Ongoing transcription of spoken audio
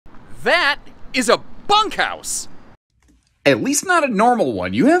that is a bunkhouse! At least not a normal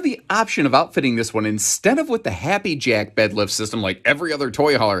one. You have the option of outfitting this one instead of with the Happy Jack bed lift system like every other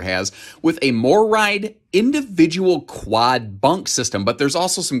toy hauler has, with a more ride individual quad bunk system. But there's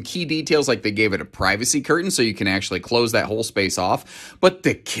also some key details, like they gave it a privacy curtain so you can actually close that whole space off. But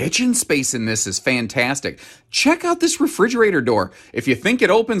the kitchen space in this is fantastic. Check out this refrigerator door. If you think it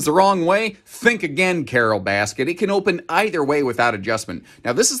opens the wrong way, think again, Carol Basket. It can open either way without adjustment.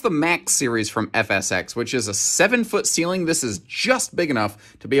 Now, this is the Max series from FSX, which is a 7-foot ceiling. This is just big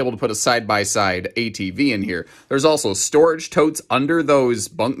enough to be able to put a side-by-side ATV in here. There's also storage totes under those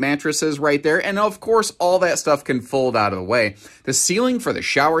bunk mattresses right there. And of course, all that stuff can fold out of the way. The ceiling for the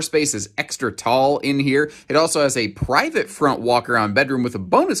shower space is extra tall in here. It also has a private front walk-around bedroom with a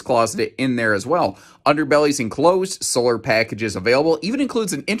bonus closet in there as well. Underbelly's enclosed, solar packages available, even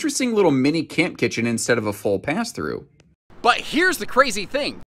includes an interesting little mini camp kitchen instead of a full pass-through. But here's the crazy thing.